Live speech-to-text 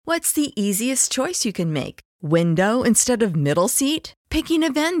What's the easiest choice you can make? Window instead of middle seat? Picking a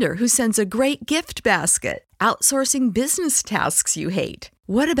vendor who sends a great gift basket? Outsourcing business tasks you hate?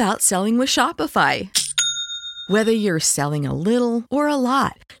 What about selling with Shopify? Whether you're selling a little or a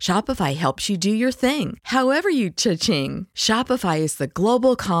lot, Shopify helps you do your thing, however you cha-ching. Shopify is the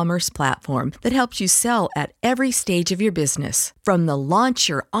global commerce platform that helps you sell at every stage of your business. From the launch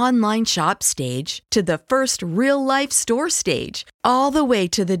your online shop stage to the first real-life store stage, all the way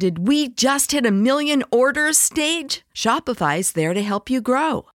to the did we just hit a million orders stage. Shopify's there to help you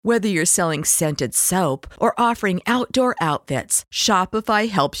grow. Whether you're selling scented soap or offering outdoor outfits, Shopify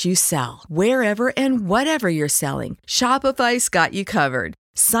helps you sell. Wherever and whatever you're selling, Shopify's got you covered.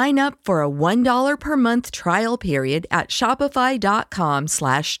 Sign up for a $1 per month trial period at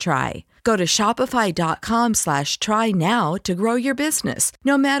shopify.com/try. Go to shopify.com/try now to grow your business,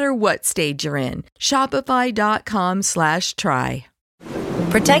 no matter what stage you're in. Shopify.com/try.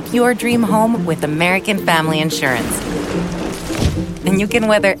 Protect your dream home with American Family Insurance. And you can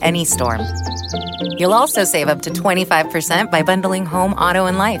weather any storm. You'll also save up to 25% by bundling home, auto,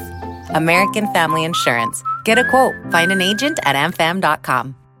 and life. American Family Insurance. Get a quote. Find an agent at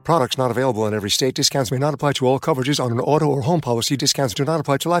amfam.com. Products not available in every state. Discounts may not apply to all coverages on an auto or home policy. Discounts do not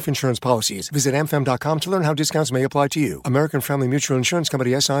apply to life insurance policies. Visit amfam.com to learn how discounts may apply to you. American Family Mutual Insurance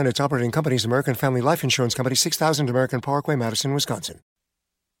Company, SI, and its operating companies, American Family Life Insurance Company, 6000 American Parkway, Madison, Wisconsin.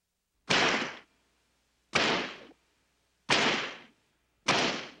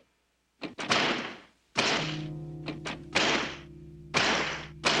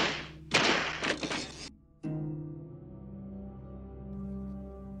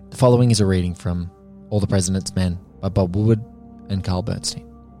 The following is a reading from All the President's Men by Bob Woodward and Carl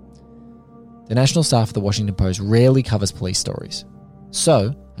Bernstein. The national staff of the Washington Post rarely covers police stories.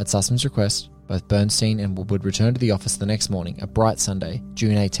 So, at Sussman's request, both Bernstein and Woodward returned to the office the next morning, a bright Sunday,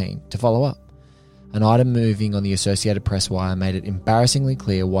 June 18, to follow up. An item moving on the Associated Press wire made it embarrassingly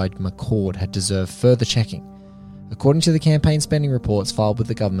clear why McCord had deserved further checking. According to the campaign spending reports filed with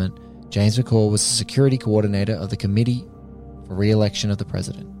the government, James McCord was the security coordinator of the Committee for Re-election of the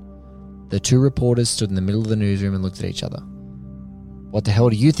President. The two reporters stood in the middle of the newsroom and looked at each other. "What the hell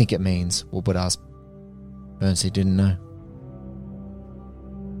do you think it means?" Woodward asked. Bernstein didn't know.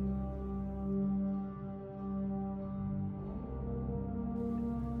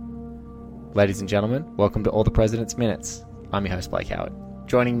 Ladies and gentlemen, welcome to All the President's Minutes. I'm your host, Blake Howard.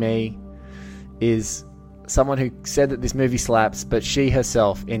 Joining me is someone who said that this movie slaps, but she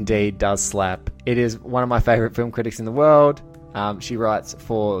herself indeed does slap. It is one of my favourite film critics in the world. She writes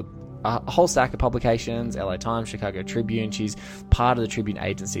for a whole stack of publications, LA Times, Chicago Tribune. She's part of the Tribune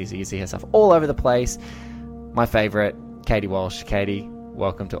agency, so you see her stuff all over the place. My favourite, Katie Walsh. Katie,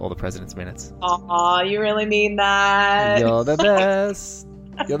 welcome to All the President's Minutes. Aw, you really mean that? You're the best.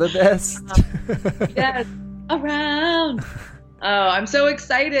 You're the best. Yes, around. Oh, I'm so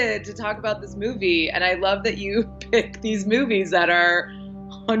excited to talk about this movie, and I love that you pick these movies that are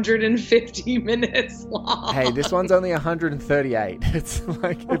 150 minutes long. Hey, this one's only 138. It's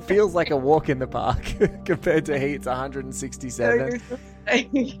like, it feels like a walk in the park compared to Heat's 167.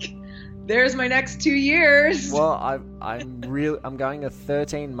 There's my next 2 years. Well, I'm going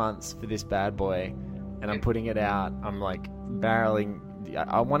 13 months for this bad boy, and I'm putting it out. I'm like barreling.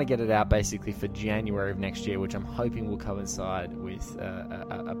 I want to get it out basically for January of next year, which I'm hoping will coincide with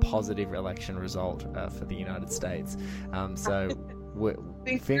a positive election result for the United States. So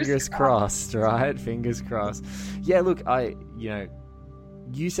fingers crossed, right? Fingers crossed. Yeah, look,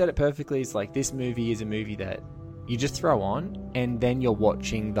 you said it perfectly. It's like, this movie is a movie that you just throw on and then you're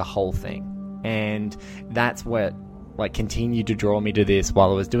watching the whole thing. And that's what continued to draw me to this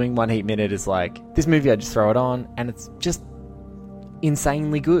while I was doing One Heat Minute. Is like, this movie, I just throw it on and it's just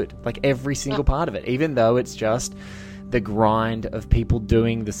insanely good, like every single part of it, even though it's just the grind of people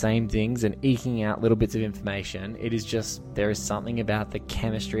doing the same things and eking out little bits of information. It is just, there is something about the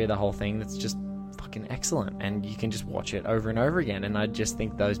chemistry of the whole thing that's just fucking excellent, and you can just watch it over and over again, and I just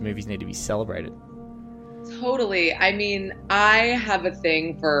think those movies need to be celebrated. Totally. I mean, I have a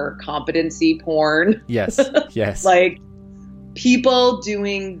thing for competency porn. Yes. Yes. Like, people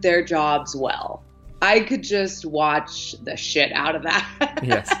doing their jobs well. I could just watch the shit out of that.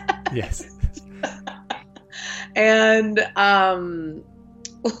 Yes. Yes. And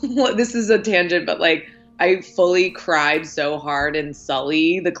this is a tangent, but I fully cried so hard in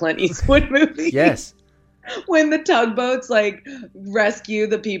Sully, the Clint Eastwood movie. Yes. When the tugboats rescue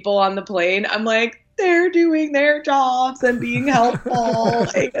the people on the plane, I'm like, they're doing their jobs and being helpful.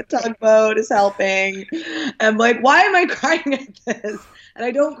 A tugboat is helping. I'm like, why am I crying at this? And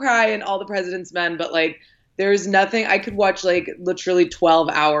I don't cry in All the President's Men, but There's nothing I could watch like literally 12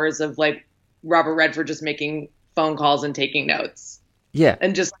 hours of like Robert Redford just making phone calls and taking notes. Yeah.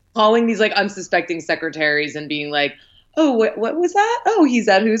 And just calling these like unsuspecting secretaries and being like, "Oh, what was that? Oh, he's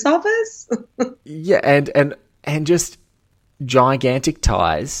at whose office?" Yeah, and just gigantic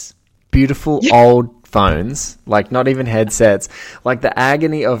ties, beautiful old phones, like not even headsets, like the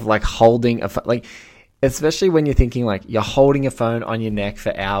agony of like holding like, especially when you're thinking like you're holding a phone on your neck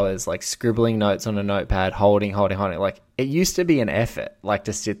for hours, like scribbling notes on a notepad, holding. Like it used to be an effort, like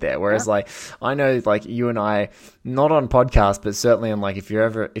to sit there. Whereas like I know like you and I, not on podcast, but certainly on like if you've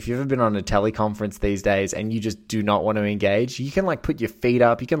ever been on a teleconference these days and you just do not want to engage, you can like put your feet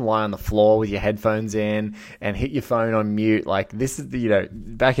up, you can lie on the floor with your headphones in and hit your phone on mute. Like this is the,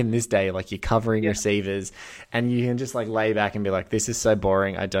 back in this day, like you're covering receivers and you can just like lay back and be like, this is so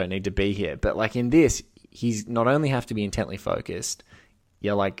boring, I don't need to be here. But like in this, he's not only have to be intently focused,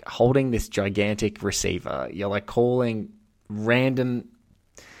 you're like holding this gigantic receiver, you're like calling random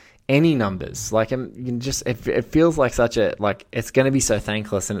any numbers, like you can just it feels like such a like it's going to be so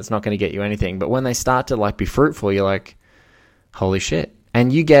thankless and it's not going to get you anything. But when they start to like be fruitful, you're like, holy shit.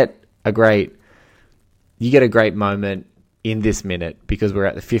 And you get a great moment in this minute because we're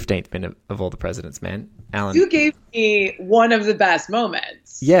at the 15th minute of All the President's Men. Alan, You gave me one of the best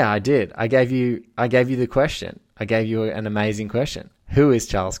moments. yeah, I did. I gave you the question. I gave you an amazing question. Who is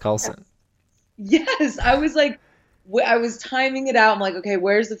Charles Colson? Yes, I was like, I was timing it out. I'm like, okay,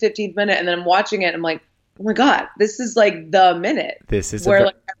 where's the 15th minute? And then I'm watching it. And I'm like, oh my God, this is like the minute. This is where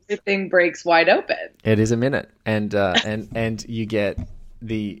like everything breaks wide open. It is a minute, and and you get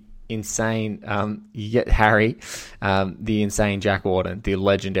the insane. You get Harry, the insane Jack Warden, the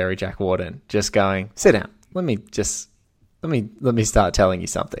legendary Jack Warden, just going, sit down. Let me start telling you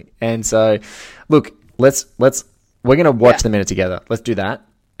something. And so, look, we're gonna watch the minute together. Let's do that.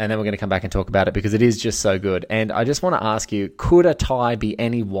 And then we're going to come back and talk about it because it is just so good. And I just want to ask you, could a tie be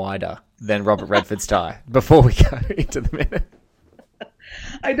any wider than Robert Redford's tie before we go into the minute?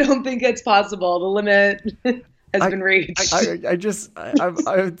 I don't think it's possible. The limit has been reached.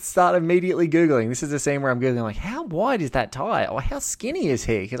 I start immediately Googling. This is a scene where I'm Googling like, how wide is that tie? Or how skinny is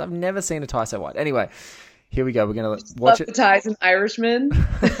he? Because I've never seen a tie so wide. Anyway, here we go. We're going to watch Love the ties and Irishman.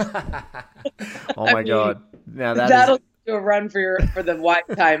 Oh my God. Now that'll do a run for the wide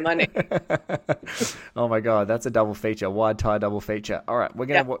tie money. Oh my God, that's a double feature, wide tie double feature. All right, we're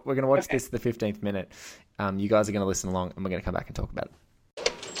gonna watch this the 15th minute. You guys are gonna listen along, and we're gonna come back and talk about it.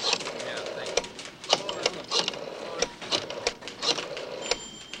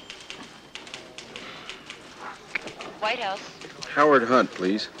 White House. Howard Hunt,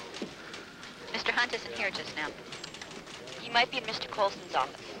 please. Mr. Hunt isn't here just now. He might be in Mr. Colson's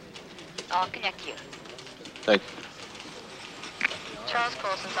office. I'll connect you. Thank you. Charles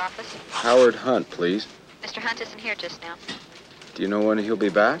Colson's office. Howard Hunt, please. Mr. Hunt isn't here just now. Do you know when he'll be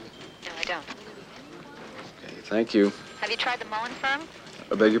back? No, I don't. Okay, thank you. Have you tried the Mullen firm?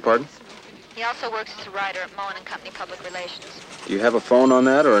 I beg your pardon? He also works as a writer at Mullen & Company Public Relations. Do you have a phone on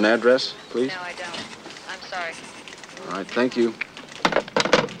that or an address, please? No, I don't. I'm sorry. All right, thank you.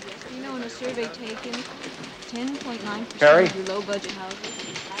 You know, in a survey taken, 10.9% Harry? of your low-budget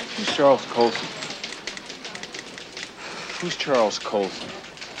houses. Who's Charles Colson? Who's Charles Colson?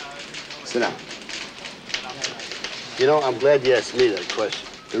 Sit down. You know, I'm glad you asked me that question.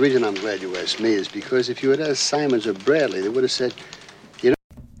 The reason I'm glad you asked me is because if you had asked Simons or Bradley, they would have said, you know.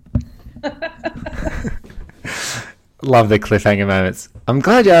 Love the cliffhanger moments. I'm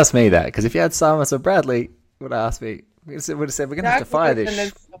glad you asked me that, because if you had Simons or Bradley, would have asked me, would have said, we're going to have to fire this.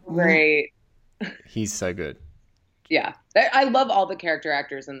 Is so great. He's so good. Yeah. I love all the character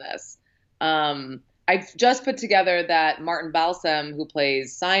actors in this. I've just put together that Martin Balsam, who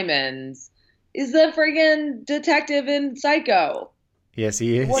plays Simons, is the friggin' detective in Psycho. Yes,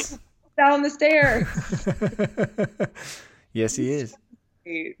 he is. What's down the stairs? Yes, he is.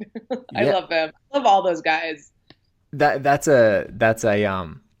 I love him. I love all those guys. That's a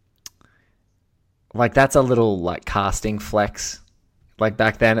little like casting flex. Like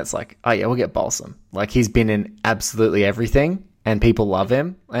back then, it's like, oh yeah, we'll get Balsam. Like he's been in absolutely everything, and people love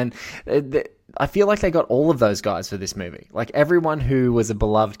him. And I feel like they got all of those guys for this movie. Like everyone who was a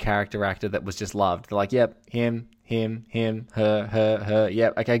beloved character actor that was just loved. They're like, yep, him, her.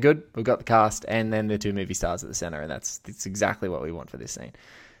 Yep, okay, good. We've got the cast, and then the two movie stars at the center, and that's exactly what we want for this scene.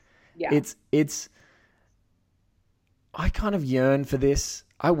 Yeah, it's. I kind of yearn for this.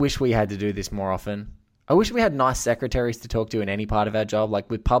 I wish we had to do this more often. I wish we had nice secretaries to talk to in any part of our job. Like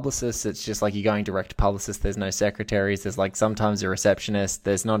with publicists, it's just like you're going direct to publicists. There's no secretaries. There's like sometimes a receptionist.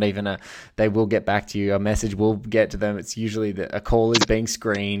 There's not even they will get back to you. A message will get to them. It's usually that a call is being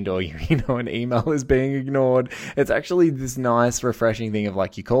screened or, an email is being ignored. It's actually this nice, refreshing thing of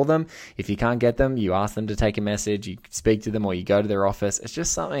like you call them. If you can't get them, you ask them to take a message. You speak to them or you go to their office. It's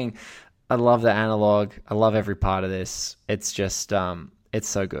just something. I love the analog. I love every part of this. It's just, it's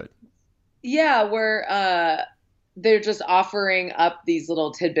so good. Yeah, where they're just offering up these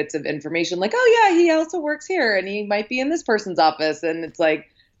little tidbits of information like, oh yeah, he also works here and he might be in this person's office. And it's like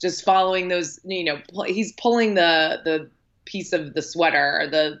just following those, he's pulling the piece of the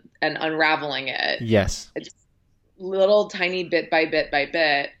sweater and unraveling it. Yes. It's little tiny bit by bit by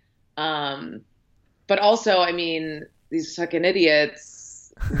bit. But also, I mean, these fucking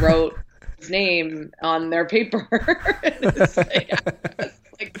idiots wrote his name on their paper. It's like,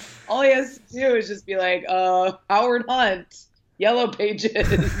 all he has to do is just be like, Howard Hunt, Yellow Pages.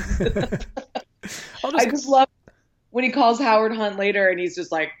 I just love when he calls Howard Hunt later and he's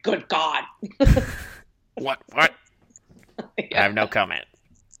just like, good God. What? Yeah. I have no comment.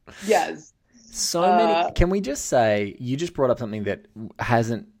 Yes. So many. Can we just say, you just brought up something that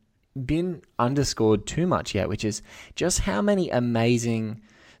hasn't been underscored too much yet, which is just how many amazing,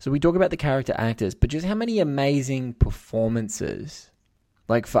 so we talk about the character actors, but just how many amazing performances,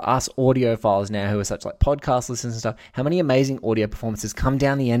 like for us audiophiles now who are such like podcast listeners and stuff, how many amazing audio performances come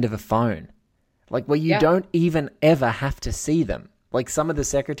down the end of a phone, like where you don't even ever have to see them. Like some of the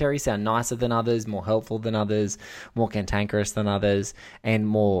secretaries sound nicer than others, more helpful than others, more cantankerous than others, and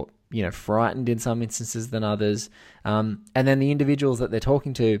more, frightened in some instances than others. And then the individuals that they're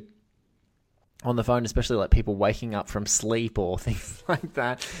talking to on the phone, especially like people waking up from sleep or things like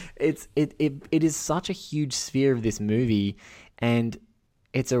that. It is such a huge sphere of this movie, and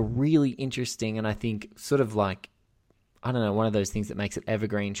it's a really interesting and I think sort of like, I don't know, one of those things that makes it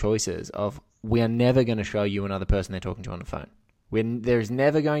evergreen choices of we are never going to show you another person they're talking to on the phone. There's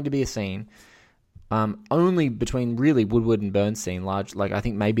never going to be a scene, only between really Woodward and Bernstein, I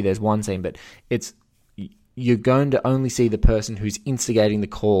think maybe there's one scene, but you're going to only see the person who's instigating the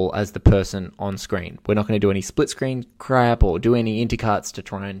call as the person on screen. We're not going to do any split screen crap or do any intercuts to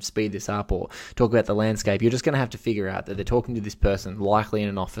try and speed this up or talk about the landscape. You're just going to have to figure out that they're talking to this person, likely in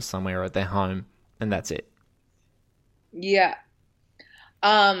an office somewhere or at their home, and that's it. Yeah.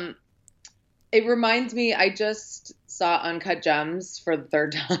 It reminds me, I just saw Uncut Gems for the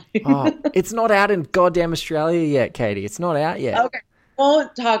third time. It's not out in goddamn Australia yet, Katie. It's not out yet. Okay.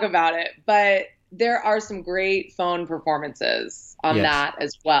 Won't talk about it, but there are some great phone performances on that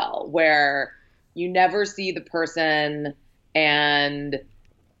as well, where you never see the person and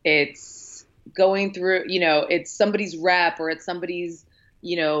it's going through, it's somebody's rep or it's somebody's,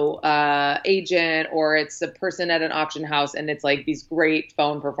 agent, or it's a person at an auction house, and it's like these great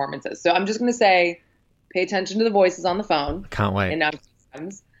phone performances. So I'm just going to say, pay attention to the voices on the phone. Can't wait.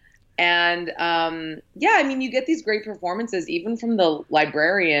 And you get these great performances, even from the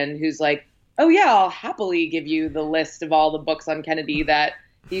librarian who's like, oh yeah, I'll happily give you the list of all the books on Kennedy that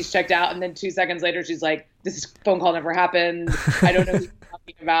he's checked out. And then 2 seconds later, she's like, this phone call never happened. I don't know who you're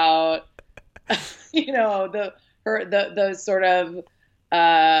talking about. The sort of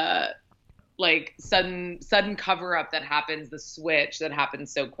like sudden cover up that happens, the switch that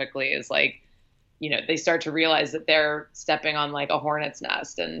happens so quickly is like, they start to realize that they're stepping on like a hornet's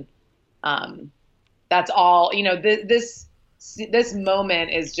nest. And that's all, this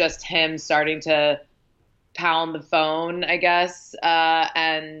moment is just him starting to pound the phone, I guess.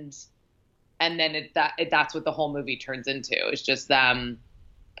 And then that's what the whole movie turns into. It's just them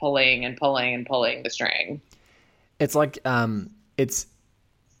pulling and pulling and pulling the string. It's like,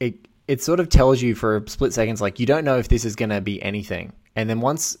 it sort of tells you for a split second, like you don't know if this is going to be anything. And then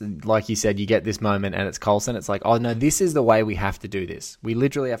once, like you said, you get this moment and it's Coulson, it's like, oh no, this is the way we have to do this. We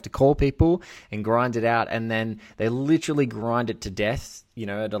literally have to call people and grind it out. And then they literally grind it to death,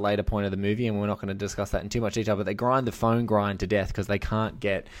 at a later point of the movie. And we're not going to discuss that in too much detail, but they grind the phone grind to death because they can't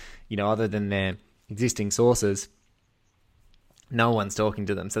get, other than their existing sources, no one's talking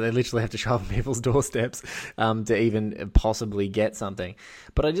to them. So they literally have to show up on people's doorsteps to even possibly get something.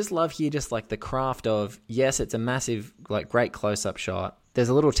 But I just love here just like the craft of, yes, it's a massive, like great close-up shot. There's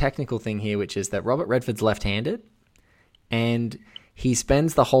a little technical thing here, which is that Robert Redford's left-handed and he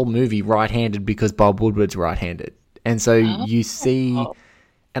spends the whole movie right-handed because Bob Woodward's right-handed. And so you see,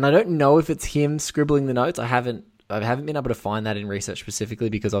 and I don't know if it's him scribbling the notes. I haven't been able to find that in research specifically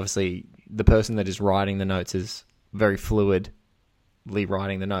because obviously the person that is writing the notes is very fluid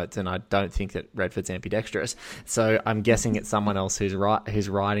writing the notes, and I don't think that Redford's ambidextrous. So I'm guessing it's someone else who's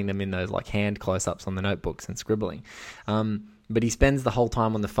writing them in those like hand close-ups on the notebooks and scribbling. But he spends the whole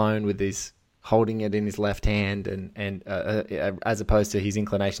time on the phone with this, holding it in his left hand, and as opposed to his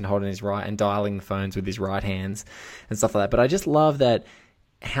inclination holding his right, and dialing the phones with his right hands and stuff like that. But I just love that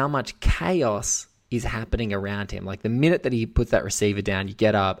how much chaos is happening around him. Like the minute that he puts that receiver down, you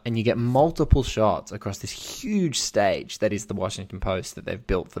get up and you get multiple shots across this huge stage that is the Washington Post that they've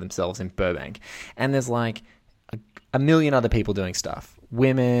built for themselves in Burbank. And there's like a million other people doing stuff.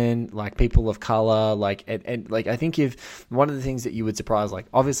 Women, like people of color, like, and like, I think if one of the things that you would surprise, like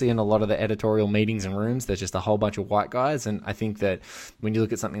obviously in a lot of the editorial meetings and rooms, there's just a whole bunch of white guys. And I think that when you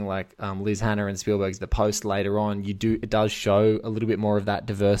look at something like Liz Hanna and Spielberg's The Post later on, it does show a little bit more of that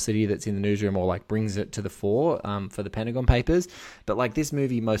diversity that's in the newsroom, or like brings it to the fore for the Pentagon Papers. But like this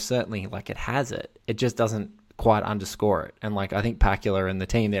movie, most certainly, like it has it. It just doesn't quite underscore it. And like I think Pakula and the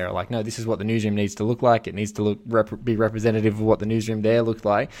team there are like, no, this is what the newsroom needs to look like. It needs to be representative of what the newsroom there looked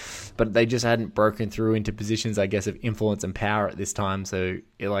like. But they just hadn't broken through into positions, I guess, of influence and power at this time. So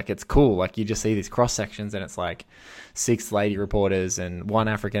it's cool. Like you just see these cross sections, and it's like 6 lady reporters and 1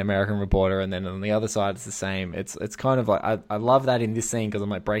 African American reporter, and then on the other side it's the same. It's kind of like I love that in this scene, because I'm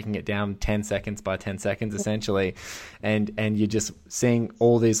like breaking it down 10 seconds by 10 seconds essentially, and you're just seeing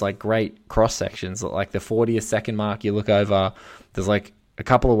all these like great cross sections. Like the 40th second mark, you look over, there's like a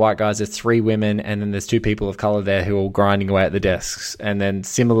couple of white guys, there's 3 women, and then there's 2 people of color there who are all grinding away at the desks. And then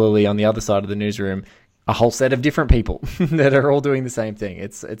similarly on the other side of the newsroom, a whole set of different people that are all doing the same thing.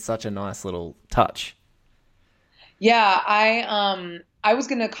 It's such a nice little touch. Yeah, I was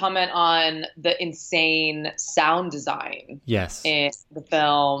going to comment on the insane sound design. Yes. In the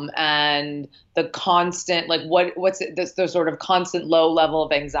film, and the constant, like what's it, the sort of constant low level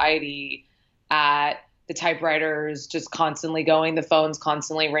of anxiety at the typewriters just constantly going, the phones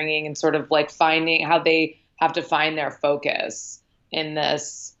constantly ringing, and sort of like finding how they have to find their focus in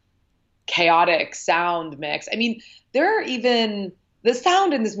this chaotic sound mix. I mean, the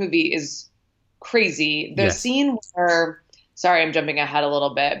sound in this movie is crazy. The scene where, sorry, I'm jumping ahead a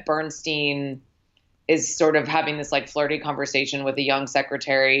little bit, Bernstein is sort of having this like flirty conversation with a young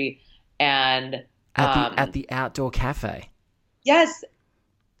secretary, and at the outdoor cafe. Yes.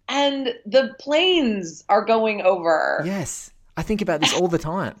 And the planes are going over. Yes. I think about this all the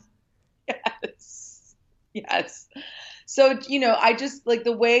time. Yes. So, I just like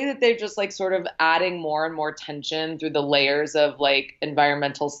the way that they're just like sort of adding more and more tension through the layers of like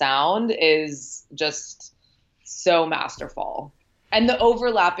environmental sound is just so masterful. And the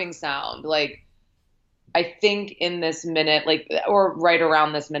overlapping sound, like I think in this minute, like, or right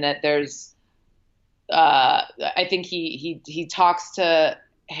around this minute, there's, I think he talks to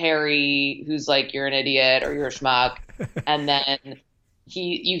Harry, who's like, you're an idiot or you're a schmuck. And then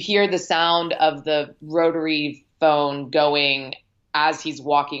you hear the sound of the rotary phone going as he's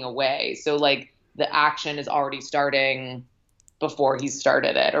walking away. So like the action is already starting before he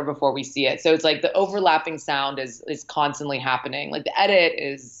started it, or before we see it. So it's like the overlapping sound is constantly happening. Like the edit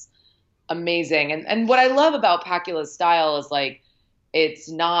is amazing. And what I love about Pakula's style is like, it's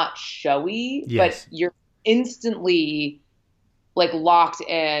not showy, but you're instantly like locked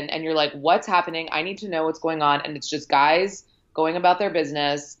in, and you're like, what's happening? I need to know what's going on. And it's just guys going about their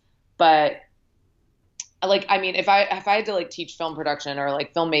business. But like, I mean, if I had to like teach film production or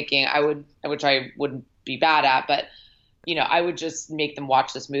like filmmaking, which I wouldn't be bad at, but I would just make them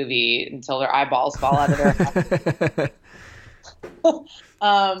watch this movie until their eyeballs fall out of their head.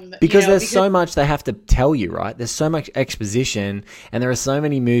 Because there's so much they have to tell you, right? There's so much exposition, and there are so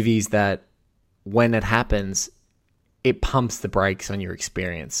many movies that when it happens, it pumps the brakes on your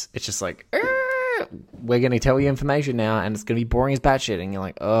experience. It's just like, we're going to tell you information now, and it's going to be boring as batshit, and you're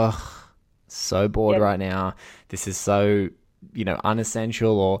like, ugh. So bored right now. This is so,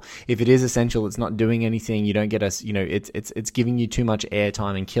 unessential, or if it is essential, it's not doing anything. You don't get us, it's giving you too much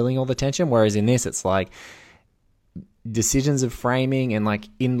airtime and killing all the tension. Whereas in this, it's like decisions of framing, and like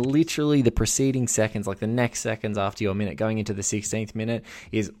in literally the preceding seconds, like the next seconds after your minute, going into the 16th minute,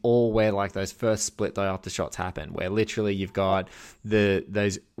 is all where like those first split diopter shots happen, where literally you've got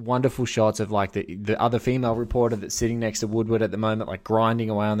those wonderful shots of like the other female reporter that's sitting next to Woodward at the moment, like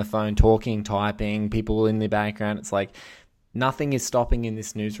grinding away on the phone, talking, typing, people in the background. It's like nothing is stopping in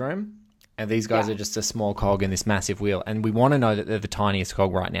this newsroom, and these guys are just a small cog in this massive wheel. And we want to know that they're the tiniest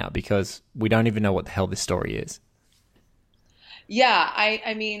cog right now, because we don't even know what the hell this story is. Yeah,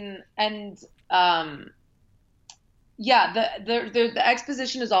 I mean, and the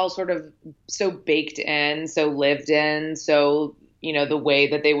exposition is all sort of so baked in, so lived in, so the way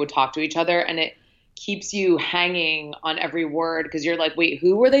that they would talk to each other, and it keeps you hanging on every word because you're like, wait,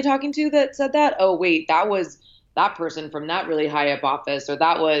 who were they talking to that said that? Oh, wait, that was that person from that really high up office, or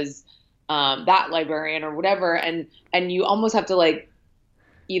that was that librarian or whatever. And you almost have to like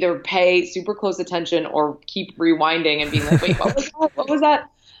either pay super close attention or keep rewinding and being like, wait, what was that? What was that?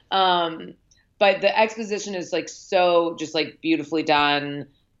 But the exposition is like so just like beautifully done,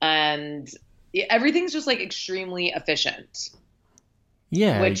 and everything's just like extremely efficient.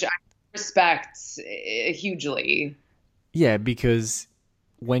 Yeah. Which I respect hugely. Yeah, because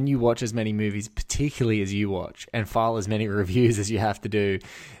when you watch as many movies, particularly as you watch, and file as many reviews as you have to do,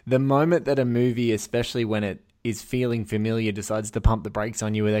 the moment that a movie, especially when it is feeling familiar, decides to pump the brakes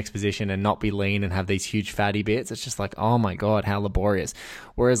on you with exposition and not be lean and have these huge fatty bits, it's just like, oh my God, how laborious.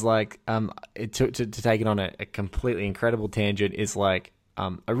 Whereas like, to take it on a completely incredible tangent is like, a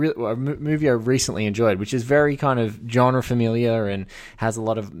movie I recently enjoyed, which is very kind of genre familiar and has a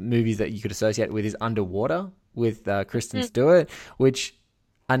lot of movies that you could associate with, is Underwater with Kristen Stewart, which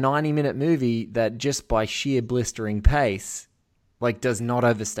a 90-minute movie that just by sheer blistering pace, like, does not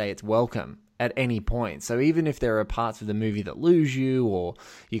overstay its welcome at any point. So even if there are parts of the movie that lose you, or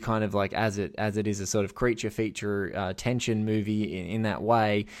you kind of like, as it is a sort of creature feature tension movie in that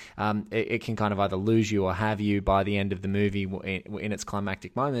way, it can kind of either lose you or have you by the end of the movie in its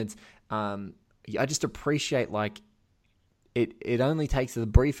climactic moments. I just appreciate like it only takes the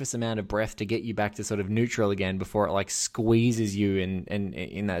briefest amount of breath to get you back to sort of neutral again before it like squeezes you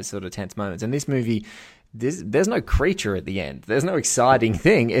in those sort of tense moments. And this movie, there's no creature at the end. There's no exciting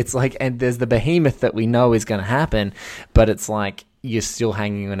thing. It's like, and there's the behemoth that we know is going to happen, but it's like you're still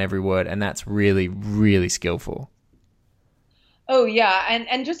hanging on every word, and that's really, really skillful. Oh yeah,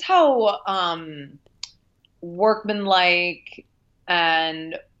 and just how workmanlike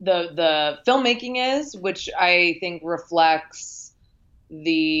and the filmmaking is, which I think reflects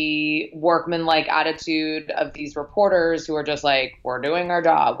the workmanlike attitude of these reporters who are just like, we're doing our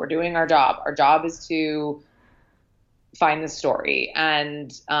job. Our job is to find the story.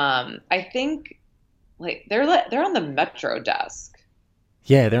 And I think like they're on the Metro desk.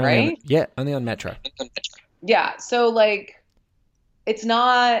 Yeah, they're right? Only on Metro. Yeah, so like it's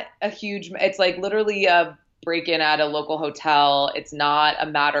not a huge, it's like literally a break-in at a local hotel. It's not a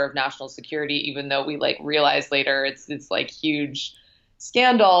matter of national security, even though we like realize later it's like huge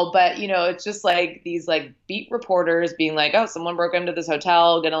scandal. But you know, it's just like these like beat reporters being like, oh, someone broke into this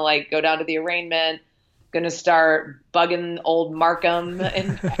hotel, gonna like go down to the arraignment, gonna start bugging old Markham.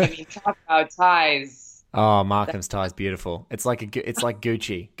 And I mean, talk about ties. Oh, Markham's tie is beautiful. It's like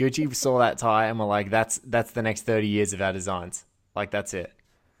Gucci. Gucci saw that tie and were like, that's the next 30 years of our designs. Like, that's it.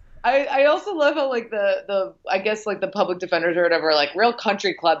 I also love how like the I guess like the public defenders or whatever, like real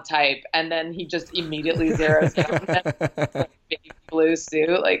country club type, and then he just immediately zeroes down that big blue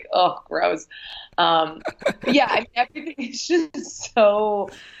suit. Like, oh, gross. Yeah, I mean, everything is just so.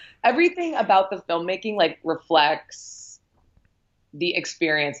 Everything about the filmmaking like reflects the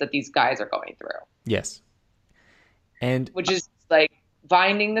experience that these guys are going through. Yes, and which is like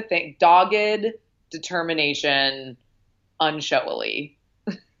finding the thing, dogged determination, unshowily.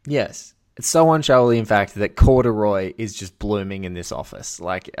 Yes. It's so unshowily, in fact, that corduroy is just blooming in this office.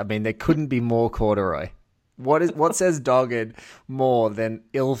 Like, I mean, there couldn't be more corduroy. What says dogged more than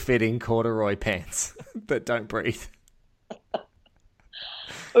ill-fitting corduroy pants that don't breathe?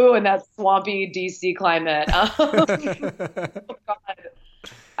 Ooh, and that swampy DC climate. Oh, God.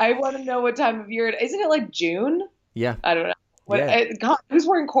 I want to know what time of year isn't it like June? Yeah. I don't know. God, who's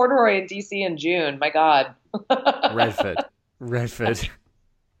wearing corduroy in DC in June? My God. Redford.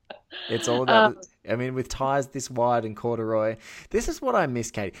 It's all about, I mean, with ties this wide and corduroy, this is what I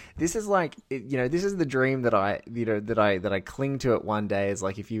miss, Katie. This is like, this is the dream that I cling to it one day, is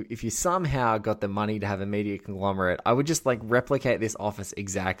like, if you somehow got the money to have a media conglomerate, I would just like replicate this office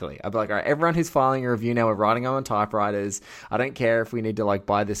exactly. I'd be like, all right, everyone who's filing a review now, we're writing on typewriters. I don't care if we need to like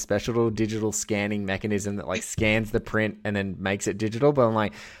buy this special digital scanning mechanism that like scans the print and then makes it digital, but I'm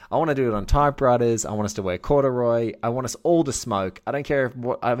like, I want to do it on typewriters. I want us to wear corduroy. I want us all to smoke. I don't care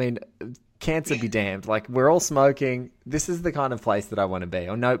cancer be damned. Like, we're all smoking. This is the kind of place that I want to be.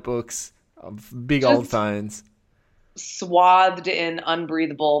 Or notebooks, big old phones. Swathed in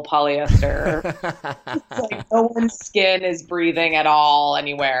unbreathable polyester. Like no one's skin is breathing at all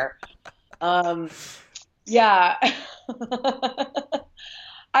anywhere. Yeah.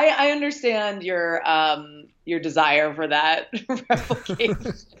 I understand your desire for that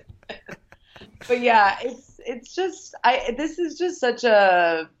replication. But yeah, it's just this is just such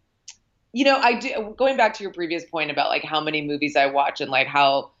a, I do, going back to your previous point about like how many movies I watch and like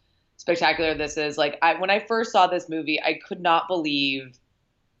how spectacular this is. Like when I first saw this movie, I could not believe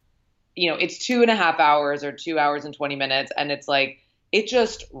it's 2.5 hours or 2 hours and 20 minutes. And it's like, it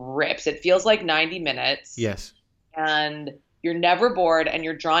just rips. It feels like 90 minutes. Yes. And you're never bored and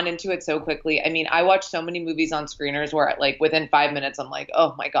you're drawn into it so quickly. I mean, I watch so many movies on screeners where like within 5 minutes, I'm like,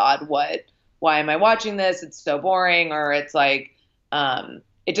 oh my God, why am I watching this? It's so boring. Or it's like,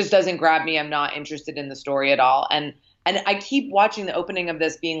 it just doesn't grab me. I'm not interested in the story at all. And I keep watching the opening of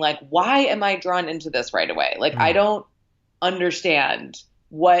this being like, why am I drawn into this right away? Like, I don't understand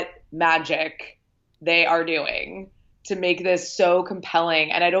what magic they are doing to make this so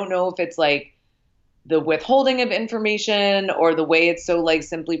compelling. And I don't know if it's like the withholding of information or the way it's so like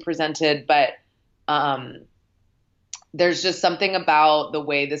simply presented, but there's just something about the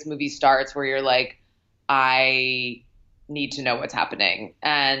way this movie starts where you're like, I need to know what's happening,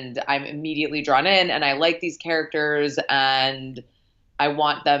 and I'm immediately drawn in, and I like these characters, and I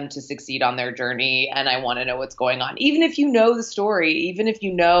want them to succeed on their journey, and I want to know what's going on, even if you know the story, even if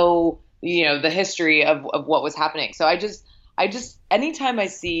you know the history of what was happening. So I just anytime I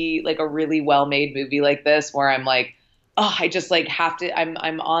see like a really well-made movie like this where I'm like, oh, I just like have to,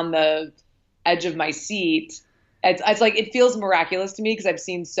 I'm on the edge of my seat. It's like, it feels miraculous to me because I've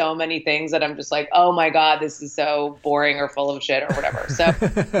seen so many things that I'm just like, oh my God, this is so boring or full of shit or whatever. So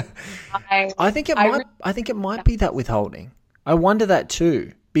I think it might be that withholding. I wonder that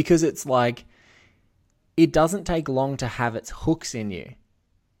too, because it's like, it doesn't take long to have its hooks in you.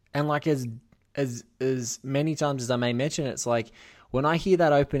 And like as many times as I may mention, it's like when I hear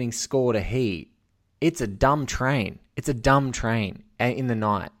that opening score to Heat, it's a dumb train. It's a dumb train in the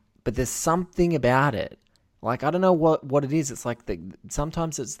night. But there's something about it. Like, I don't know what it is. It's like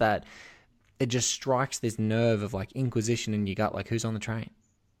sometimes it's that it just strikes this nerve of like inquisition in your gut, like who's on the train?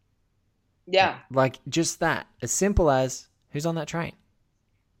 Yeah. Like just that. As simple as who's on that train?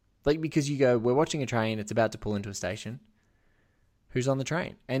 Like, because you go, we're watching a train, it's about to pull into a station. Who's on the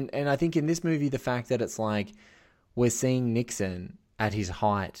train? And I think in this movie, the fact that it's like we're seeing Nixon at his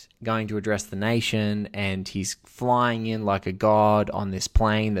height going to address the nation, and he's flying in like a god on this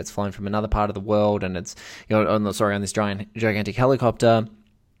plane that's flown from another part of the world, and it's on this gigantic helicopter,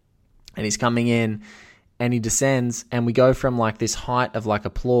 and he's coming in and he descends, and we go from like this height of like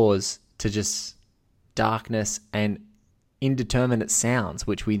applause to just darkness and indeterminate sounds,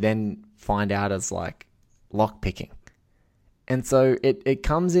 which we then find out as like lockpicking. And so it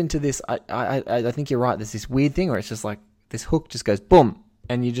comes into this, I think you're right, there's this weird thing where it's just like, this hook just goes boom,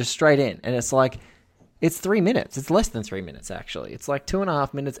 and you're just straight in. And it's like, it's 3 minutes. It's less than 3 minutes, actually. It's like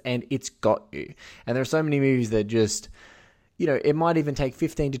 2.5 minutes, and it's got you. And there are so many movies that just, it might even take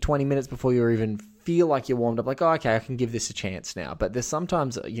 15 to 20 minutes before you even feel like you're warmed up. Like, oh, okay, I can give this a chance now. But there's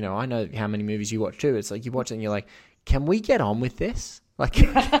sometimes, I know how many movies you watch too. It's like you watch it and you're like, can we get on with this? Like,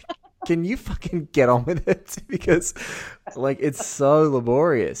 can you fucking get on with it? Because, like, it's so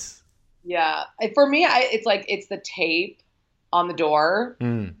laborious. Yeah. For me, it's like, it's the tape on the door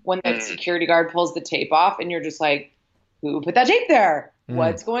when the security guard pulls the tape off, and you're just like, who put that tape there?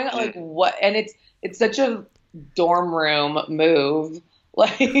 What's going on? Like, what? And it's such a dorm room move.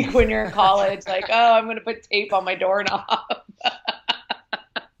 Like when you're in college, like, oh, I'm going to put tape on my doorknob.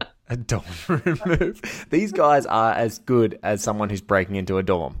 A dorm room move. These guys are as good as someone who's breaking into a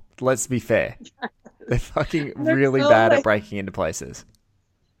dorm. Let's be fair. They're fucking really bad at breaking into places.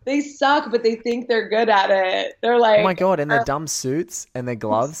 They suck, but they think they're good at it. They're like, oh my God, and their dumb suits and their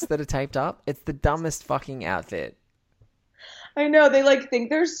gloves that are taped up. It's the dumbest fucking outfit. I know, they like think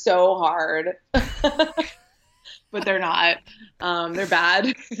they're so hard. But they're not. They're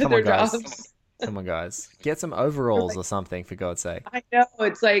bad. Come on, guys. Come on, guys. Get some overalls or something, for God's sake. I know.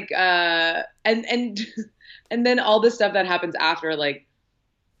 It's like, and then all the stuff that happens after, like,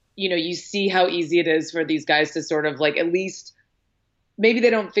 you see how easy it is for these guys to sort of like, at least, maybe they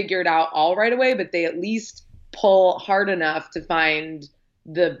don't figure it out all right away, but they at least pull hard enough to find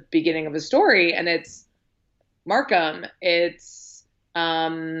the beginning of a story. And it's Markham. It's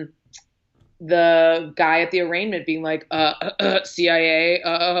the guy at the arraignment being like, CIA,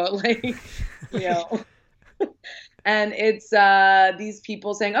 like, and it's these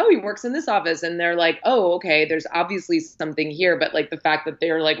people saying, oh, he works in this office. And they're like, oh, okay, there's obviously something here. But like the fact that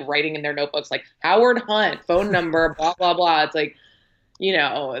they're like writing in their notebooks, like Howard Hunt, phone number, blah, blah, blah. It's like,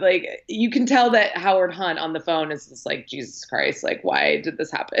 like you can tell that Howard Hunt on the phone is just like, Jesus Christ, like, why did this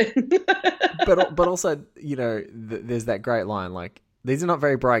happen? but also, there's that great line, like, these are not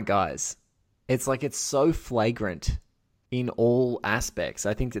very bright guys. It's like, it's so flagrant in all aspects.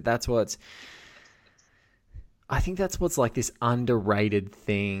 I think that's what's like this underrated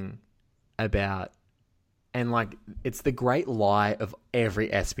thing about, and like, it's the great lie of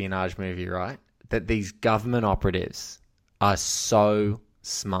every espionage movie, right? That these government operatives are so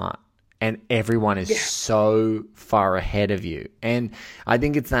smart and everyone is so far ahead of you. And I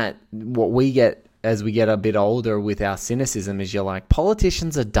think it's that what we get as we get a bit older with our cynicism is you're like,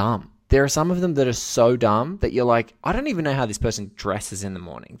 politicians are dumb. There are some of them that are so dumb that you're like, I don't even know how this person dresses in the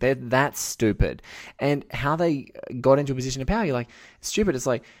morning. They're that stupid. And how they got into a position of power, you're like, stupid. It's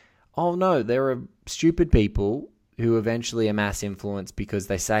like, oh no, there are stupid people who eventually amass influence because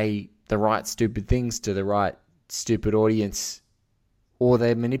they say the right stupid things to the right stupid audience, or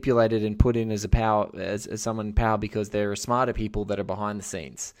they're manipulated and put in as a power, as someone in power because there are smarter people that are behind the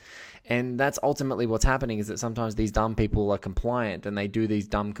scenes. And that's ultimately what's happening, is that sometimes these dumb people are compliant and they do these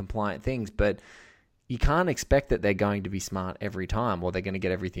dumb compliant things, but you can't expect that they're going to be smart every time or they're going to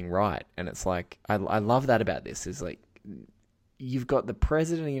get everything right. And it's like, I love that about this, is like, you've got the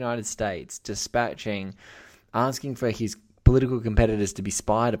President of the United States dispatching, asking for his political competitors to be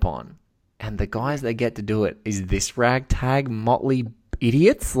spied upon, and the guys that get to do it is this ragtag motley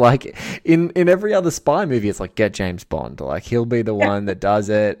idiots. Like in every other spy movie, it's like, get James Bond, like he'll be the one that does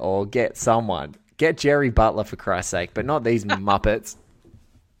it, or get someone, get Jerry Butler for Christ's sake, but not these muppets.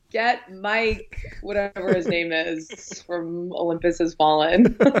 Get Mike, whatever his name is, from Olympus Has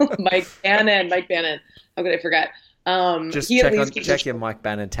Fallen. Mike Bannon. How could I forget? Just check your Mike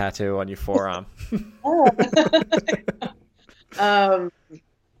Bannon tattoo on your forearm.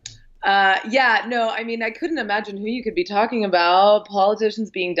 Yeah, no, I mean, I couldn't imagine who you could be talking about.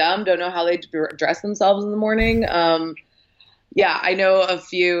 Politicians being dumb, don't know how they dress themselves in the morning. Yeah, I know a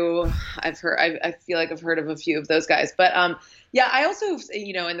few. I feel like I've heard of a few of those guys. But yeah, I also,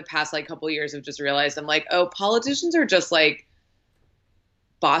 in the past like couple of years, have just realized I'm like, oh, politicians are just like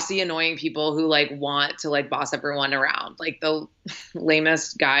bossy, annoying people who like want to like boss everyone around, like the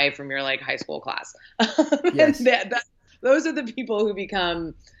lamest guy from your like high school class. Yes. Those are the people who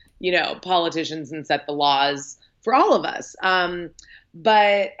become, politicians and set the laws for all of us.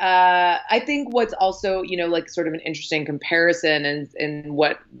 But I think what's also, like sort of an interesting comparison and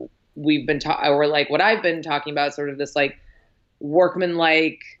what we've been or like what I've been talking about, sort of this like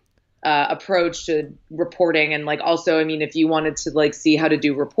workman-like approach to reporting. And like, also, I mean, if you wanted to like see how to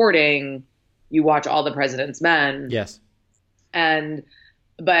do reporting, you watch All the President's Men. Yes.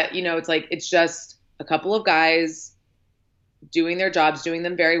 But it's like, it's just a couple of guys doing their jobs, doing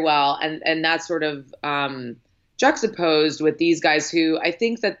them very well. And that's sort of juxtaposed with these guys who I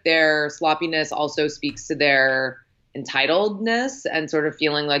think that their sloppiness also speaks to their entitledness and sort of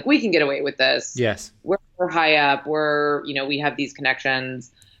feeling like we can get away with this. Yes. We're high up. We have these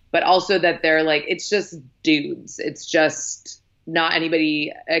connections, but also that they're like, it's just dudes. It's just not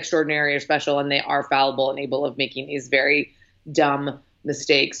anybody extraordinary or special. And they are fallible and able of making these very dumb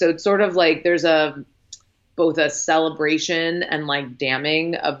mistakes. So it's sort of like there's both a celebration and like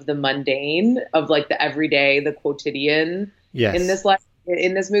damning of the mundane, of like the everyday, the quotidian. Yes. In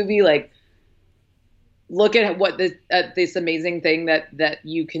this movie. Like, look at what this amazing thing that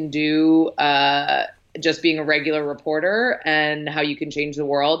you can do just being a regular reporter, and how you can change the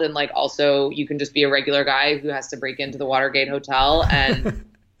world. And like, also you can just be a regular guy who has to break into the Watergate Hotel, and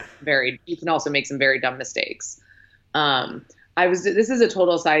you can also make some very dumb mistakes. This is a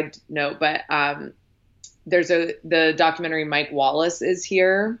total side note, but there's the documentary Mike Wallace is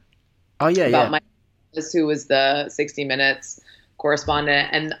here. Oh yeah, about Mike Wallace, who was the 60 Minutes correspondent,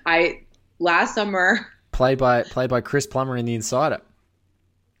 and last summer played by Chris Plummer in The Insider.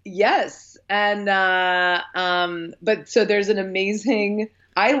 Yes, and but so there's an amazing.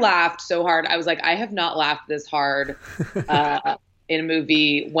 I laughed so hard. I was like, I have not laughed this hard in a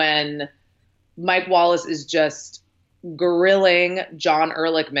movie when Mike Wallace is just grilling John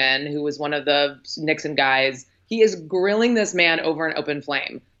Ehrlichman, who was one of the Nixon guys. He is grilling this man over an open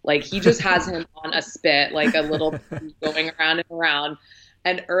flame. Like, he just has him on a spit, like a little going around and around.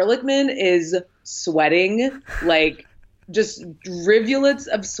 And Ehrlichman is sweating, like just rivulets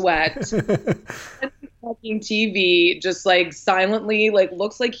of sweat. Fucking TV, just like silently, like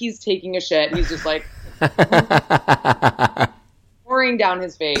looks like he's taking a shit. He's just like pouring down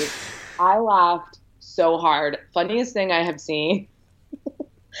his face. I laughed so hard. Funniest thing I have seen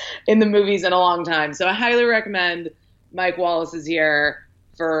in the movies in a long time. So I highly recommend Mike Wallace is here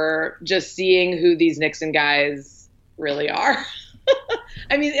for just seeing who these Nixon guys really are.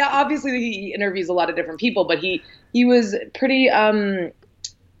 I mean, obviously he interviews a lot of different people, but he was pretty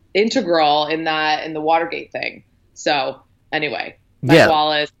integral in the Watergate thing. So anyway, Mike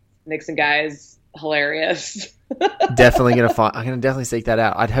Wallace, Nixon guys, hilarious. Definitely I'm gonna definitely seek that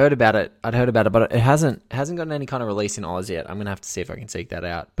out. I'd heard about it, but it hasn't gotten any kind of release in Oz yet. I'm gonna have to see if I can seek that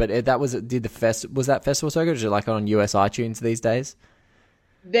out. But was that festival circuit? Or is it like on US iTunes these days?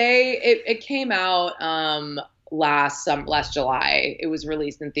 It came out last July. It was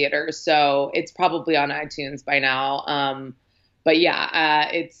released in theaters, so it's probably on iTunes by now. But yeah,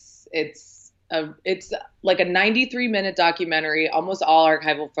 it's like a 93-minute documentary, almost all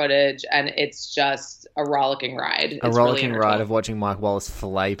archival footage, and it's just a rollicking ride. A It's rollicking really ride of watching Mike Wallace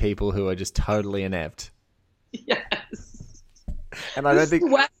fillet people who are just totally inept. Yes. And I don't think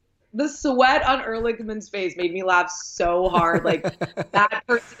The sweat on Ehrlichman's face made me laugh so hard. Like, that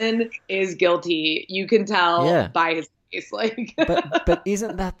person is guilty. You can tell by his face. Like, but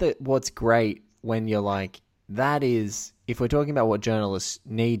isn't that what's great when you're like, that is, if we're talking about what journalists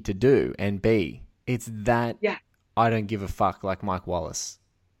need to do and be, it's that I don't give a fuck like Mike Wallace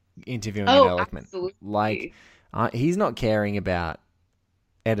interviewing Ehrlichman. Absolutely. Like, he's not caring about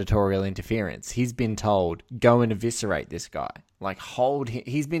editorial interference. He's been told, go and eviscerate this guy. Like,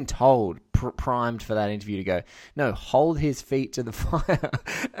 he's been told, primed for that interview to go, no, hold his feet to the fire.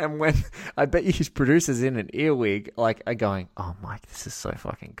 And when, I bet you his producers in an earwig, like, are going, oh, Mike, this is so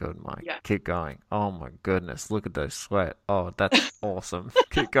fucking good, Mike. Yeah. Keep going. Oh, my goodness, look at those sweat. Oh, that's awesome.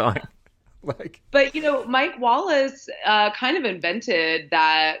 Keep going. But, Mike Wallace kind of invented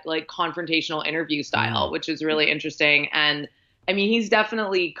that, like, confrontational interview style, which is really interesting. And, I mean, he's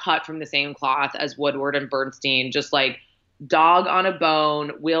definitely cut from the same cloth as Woodward and Bernstein, just like, dog on a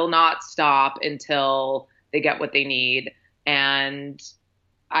bone, will not stop until they get what they need. And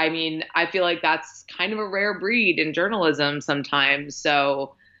I mean, I feel like that's kind of a rare breed in journalism sometimes.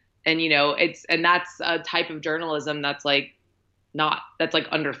 So, and that's a type of journalism that's like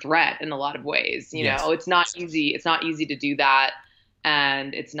under threat in a lot of ways. You know, it's not easy. It's not easy to do that.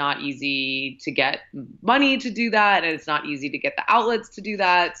 And it's not easy to get money to do that. And it's not easy to get the outlets to do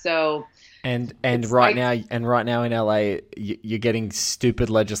that. So, And right now in LA, you're getting stupid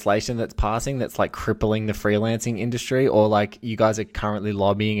legislation that's passing that's like crippling the freelancing industry, or like you guys are currently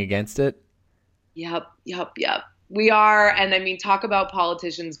lobbying against it. Yep. We are. And I mean, talk about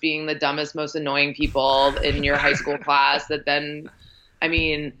politicians being the dumbest, most annoying people in your high school class that then, I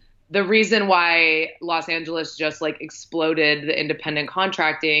mean, the reason why Los Angeles just like exploded the independent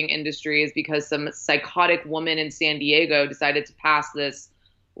contracting industry is because some psychotic woman in San Diego decided to pass this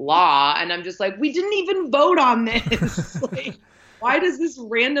law. And I'm just like, we didn't even vote on this. Like, why does this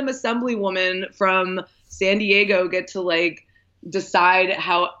random assemblywoman from San Diego get to like decide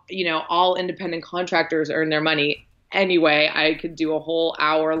how, all independent contractors earn their money? Anyway, I could do a whole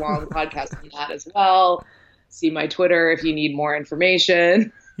hour-long podcast on that as well. See my Twitter if you need more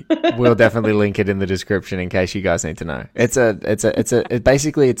information. We'll definitely link it in the description in case you guys need to know. It's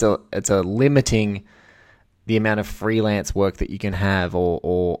limiting the amount of freelance work that you can have,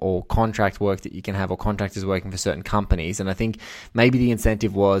 or contract work that you can have, or contractors working for certain companies. And I think maybe the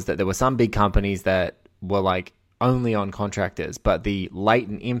incentive was that there were some big companies that were like only on contractors, but the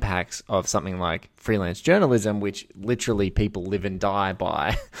latent impacts of something like freelance journalism, which literally people live and die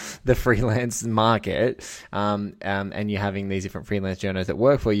by the freelance market, and you're having these different freelance journalists that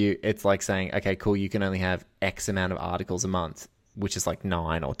work for you, it's like saying, okay, cool, you can only have X amount of articles a month, which is like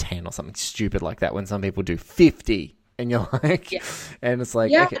 9 or 10 or something stupid like that, when some people do 50, and you're like, and it's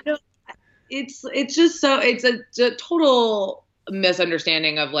like, okay. No, it's just so, it's a total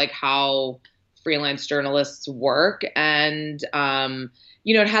misunderstanding of like how freelance journalists work. And,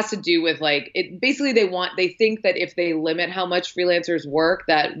 it has to do with like, basically they think that if they limit how much freelancers work,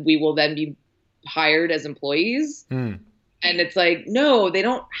 that we will then be hired as employees. And it's like, no, they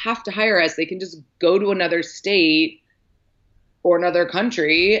don't have to hire us. They can just go to another state or another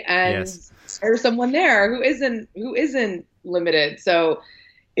country and hire someone there who isn't limited. So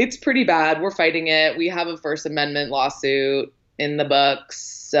it's pretty bad. We're fighting it. We have a First Amendment lawsuit in the books.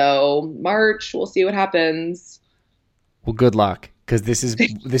 So March, we'll see what happens. Well, good luck, because this is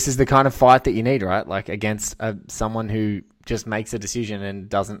the kind of fight that you need, right? Like against someone who just makes a decision and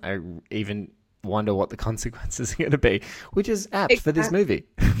doesn't even wonder what the consequences are going to be, which is apt for this movie.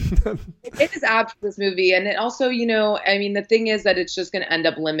 It is apt for this movie. And it also, I mean, the thing is that it's just going to end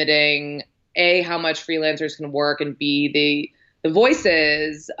up limiting, A, how much freelancers can work, and B, the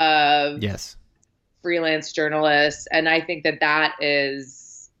voices of freelance journalists. And I think that is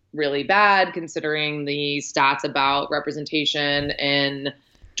really bad, considering the stats about representation in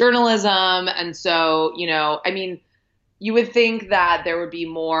journalism. And so, I mean, you would think that there would be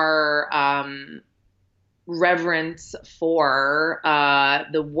more reverence for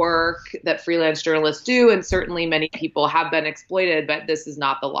the work that freelance journalists do. And certainly many people have been exploited, but this is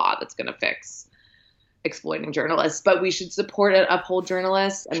not the law that's going to fix exploiting journalists. But we should support and uphold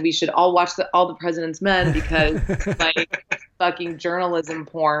journalists, and we should all watch All the President's Men, because like fucking journalism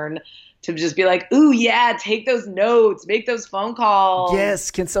porn to just be like, ooh, yeah, take those notes, make those phone calls. Yes.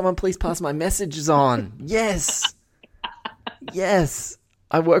 Can someone please pass my messages on? Yes. Yes.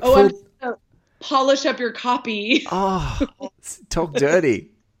 I work I'm for... gonna polish up your copy. Oh, talk dirty.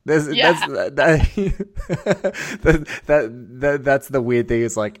 That's the weird thing.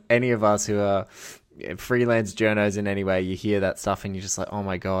 Is like any of us who are freelance journos in any way, you hear that stuff and you're just like, oh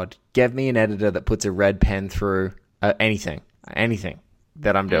my God, give me an editor that puts a red pen through anything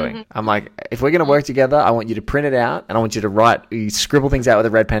that I'm doing. Mm-hmm. I'm like, if we're going to work together, I want you to print it out and I want you to you scribble things out with a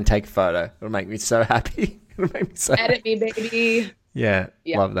red pen, take a photo. It'll make me so happy. It'll make me so Edit me, baby. Yeah.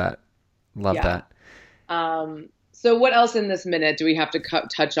 Love that. Love that. So what else in this minute do we have to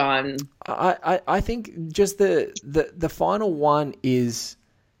touch on? I think just the final one is,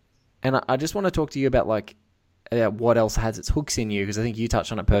 and I just want to talk to you about like what else has its hooks in you, because I think you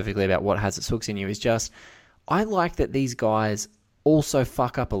touched on it perfectly about what has its hooks in you, is just, I like that these guys also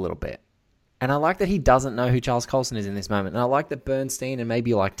fuck up a little bit. And I like that he doesn't know who Charles Colson is in this moment. And I like that Bernstein and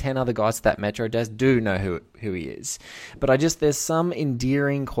maybe like 10 other guys at that Metro desk do know who he is. But there's some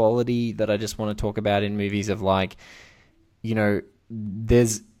endearing quality that I just want to talk about in movies of like, you know,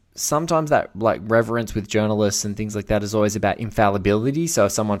 there's sometimes that like reverence with journalists and things like that is always about infallibility. So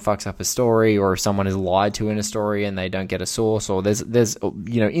if someone fucks up a story, or if someone is lied to in a story and they don't get a source, or there's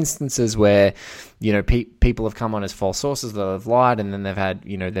you know, instances where, you know, people have come on as false sources that have lied, and then they've had,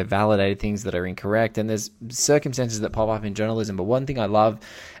 you know, they've validated things that are incorrect, and there's circumstances that pop up in journalism. But one thing I love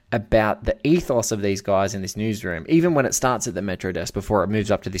about the ethos of these guys in this newsroom, even when it starts at the Metro desk before it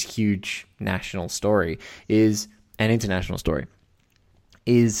moves up to this huge national story, is an international story,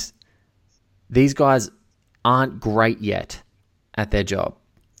 is these guys aren't great yet at their job,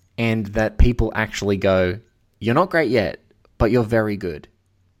 and that people actually go, you're not great yet, but you're very good.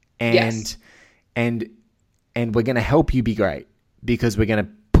 And yes. and we're going to help you be great, because we're going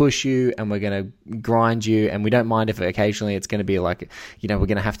to push you and we're going to grind you, and we don't mind if occasionally it's going to be like, you know, we're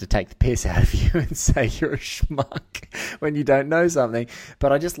going to have to take the piss out of you and say you're a schmuck when you don't know something.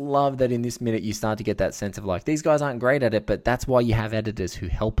 But I just love that in this minute you start to get that sense of like, these guys aren't great at it, but that's why you have editors who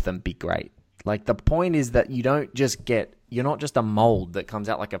help them be great. Like, the point is that you don't just you're not just a mold that comes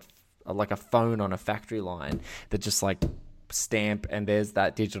out like a phone on a factory line that just like stamp and there's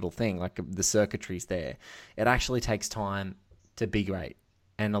that digital thing, like the circuitry's there. It actually takes time to be great,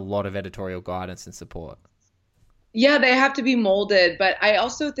 and a lot of editorial guidance and support. Yeah, they have to be molded. But I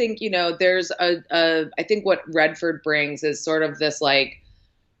also think, you know, there's I think what Redford brings is sort of this like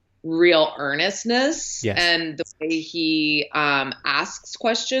real earnestness. Yes. And the way he asks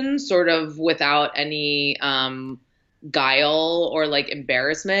questions sort of without any guile or like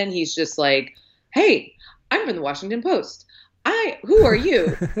embarrassment. He's just like, hey, I'm from the Washington Post. Who are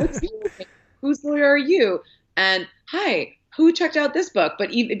you? What's your name? Whose lawyer are you? And hi, who checked out this book?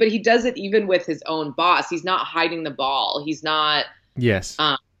 But he does it even with his own boss. He's not hiding the ball. He's not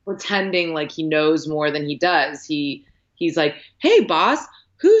pretending like he knows more than he does. He's like, hey, boss,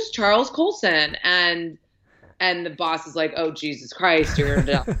 who's Charles Colson? And the boss is like, oh, Jesus Christ, you're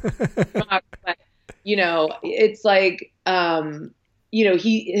but, you know, it's like, you know,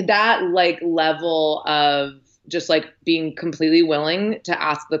 that like level of just like being completely willing to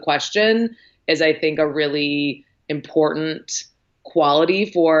ask the question is, I think, a really important quality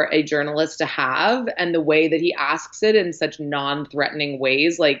for a journalist to have. And the way that he asks it in such non-threatening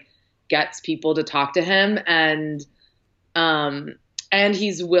ways, like, gets people to talk to him. And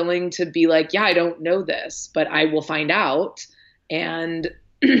he's willing to be like, yeah, I don't know this, but I will find out. And,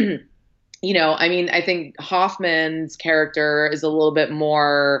 you know, I mean, I think Hoffman's character is a little bit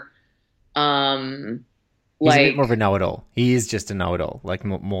more, he's a bit more of a know-it-all. He is just a know-it-all, like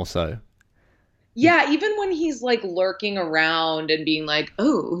more so. Yeah, even when he's like lurking around and being like,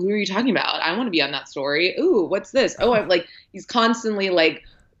 oh, who are you talking about? I want to be on that story. Ooh, what's this? Oh, I'm like, he's constantly like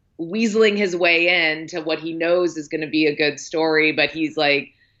weaseling his way in to what he knows is going to be a good story. But he's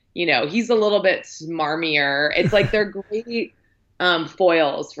like, you know, he's a little bit smarmier. It's like they're great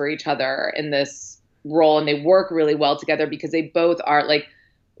foils for each other in this role. And they work really well together because they both are like,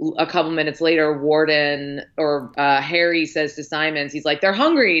 a couple minutes later, Warden or Harry says to Simons, he's like, they're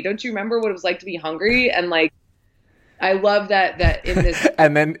hungry. Don't you remember what it was like to be hungry? And like, I love that in this.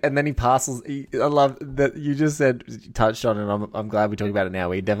 and then he parcels. I love that you just touched on it. And I'm glad we talked about it now.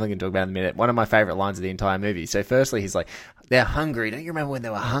 We're definitely going to talk about it in a minute. One of my favorite lines of the entire movie. So firstly, he's like, they're hungry. Don't you remember when they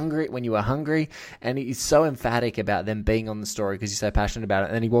were hungry? When you were hungry? And he's so emphatic about them being on the story because he's so passionate about it.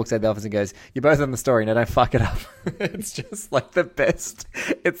 And then he walks out of the office and goes, "You're both on the story. Now don't fuck it up." It's just like the best.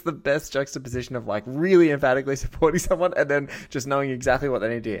 It's the best juxtaposition of like really emphatically supporting someone and then just knowing exactly what they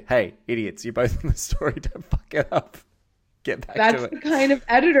need to hear. Hey, idiots! You're both on the story. Don't fuck it up. Get back That's to it. the kind of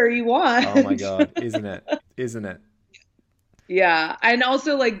editor you want. Oh my God. Isn't it? Isn't it? Yeah. And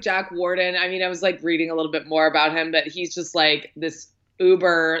also like Jack Warden. I mean, I was like reading a little bit more about him, but he's just like this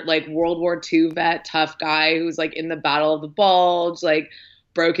uber like World War II vet, tough guy who's like in the Battle of the Bulge, like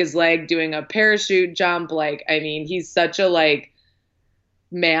broke his leg doing a parachute jump. Like, I mean, he's such a like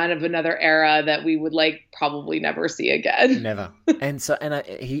man of another era that we would like probably never see again. Never.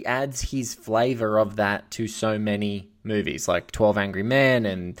 He adds his flavor of that to so many movies, like 12 Angry Men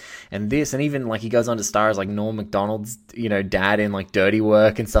and this, and even like he goes on to stars like Norm Macdonald's, dad in like Dirty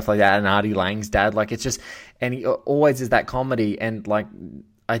Work and stuff like that, and Artie Lang's dad. Like it's just, and he always is that comedy. And like,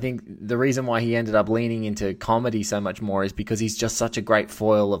 I think the reason why he ended up leaning into comedy so much more is because he's just such a great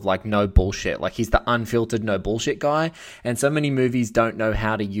foil of like no bullshit. Like he's the unfiltered no bullshit guy. And so many movies don't know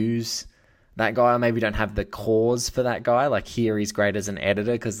how to use that guy, or maybe don't have the cause for that guy. Like here he's great as an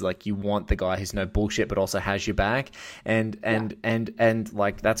editor because like you want the guy who's no bullshit but also has your back, and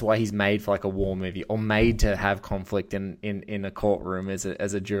like that's why he's made for like a war movie, or made to have conflict in a courtroom as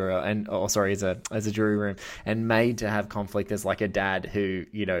a juror, and as a jury room, and made to have conflict as like a dad who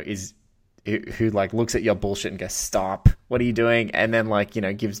is who like looks at your bullshit and goes, stop, what are you doing, and then like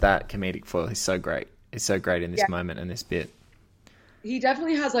gives that comedic foil. He's so great. He's so great in this moment and this bit. He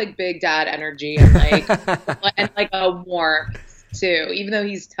definitely has like big dad energy and like and like a warmth too. Even though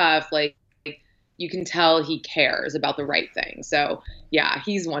he's tough, like you can tell he cares about the right thing. So yeah,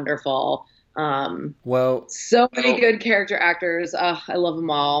 he's wonderful. Well, so many good character actors. I love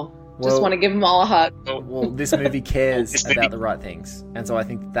them all. Just want to give them all a hug. Well, this movie cares about the right things, and so I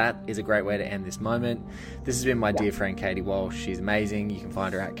think that is a great way to end this moment. This has been my dear friend Katie Walsh. She's amazing. You can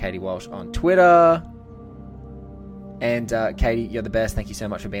find her at Katie Walsh on Twitter. And Katie, you're the best. Thank you so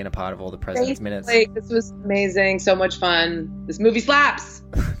much for being a part of All the President's Minutes. This was amazing. So much fun. This movie slaps.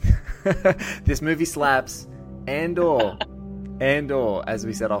 This movie slaps. And or, as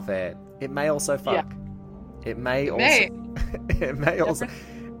we said off air, it may also fuck. Yeah. It may also.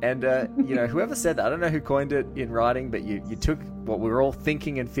 And, whoever said that, I don't know who coined it in writing, but you took what we were all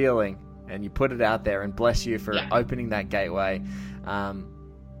thinking and feeling and you put it out there, and bless you for opening that gateway.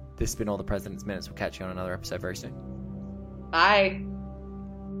 This has been All the President's Minutes. We'll catch you on another episode very soon. Bye.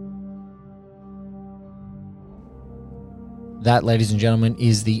 That, ladies and gentlemen,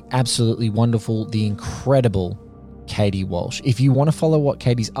 is the absolutely wonderful, the incredible Katie Walsh. If you want to follow what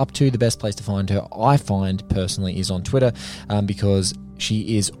Katie's up to, the best place to find her, I find personally, is on Twitter, because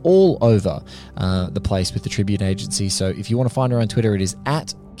she is all over the place with the Tribune Agency. So if you want to find her on Twitter, it is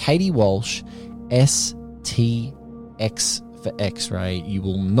at Katie Walsh, STX for X-Ray. You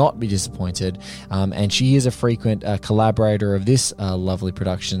will not be disappointed. And she is a frequent collaborator of this lovely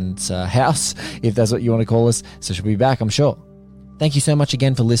productions house, if that's what you want to call us. So she'll be back, I'm sure. Thank you so much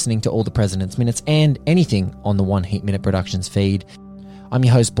again for listening to All the President's Minutes and anything on the One Heat Minute Productions feed. I'm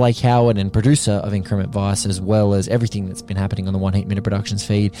your host, Blake Howard, and producer of Increment Vice, as well as everything that's been happening on the One Heat Minute Productions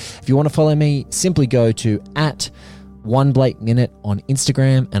feed. If you want to follow me, simply go to @OneBlakeMinute on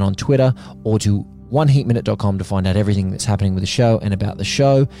Instagram and on Twitter, or to oneheatminute.com to find out everything that's happening with the show and about the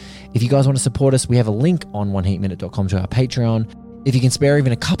show. If you guys want to support us, we have a link on oneheatminute.com to our Patreon. If you can spare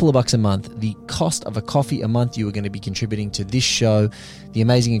even a couple of bucks a month, the cost of a coffee a month, you are going to be contributing to this show, the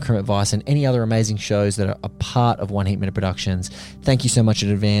amazing Increment Vice, and any other amazing shows that are a part of One Heat Minute Productions. Thank you so much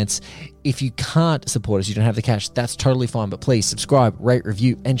in advance. If you can't support us, you don't have the cash, that's totally fine. But please subscribe, rate,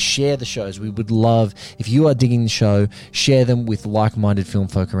 review, and share the shows. We would love, if you are digging the show, share them with like-minded film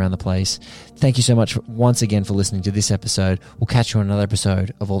folk around the place. Thank you so much once again for listening to this episode. We'll catch you on another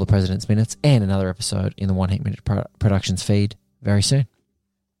episode of All the President's Minutes and another episode in the One Heat Minute Productions feed very soon.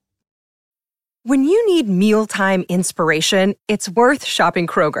 When you need mealtime inspiration, it's worth shopping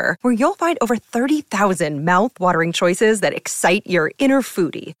Kroger, where you'll find over 30,000 mouth-watering choices that excite your inner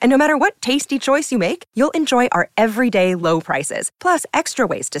foodie. And no matter what tasty choice you make, you'll enjoy our everyday low prices, plus extra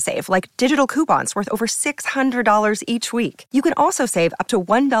ways to save, like digital coupons worth over $600 each week. You can also save up to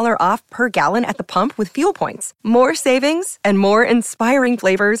 $1 off per gallon at the pump with fuel points. More savings and more inspiring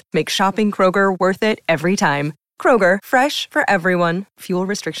flavors make shopping Kroger worth it every time. Kroger, fresh for everyone. Fuel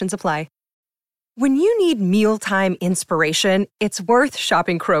restrictions apply. When you need mealtime inspiration, it's worth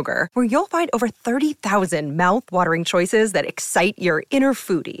shopping Kroger, where you'll find over 30,000 mouth-watering choices that excite your inner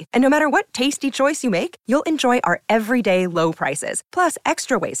foodie. And no matter what tasty choice you make, you'll enjoy our everyday low prices, plus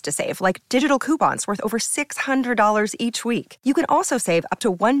extra ways to save, like digital coupons worth over $600 each week. You can also save up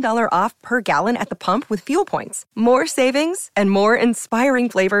to $1 off per gallon at the pump with fuel points. More savings and more inspiring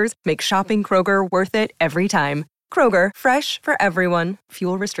flavors make shopping Kroger worth it every time. Kroger, fresh for everyone.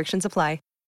 Fuel restrictions apply.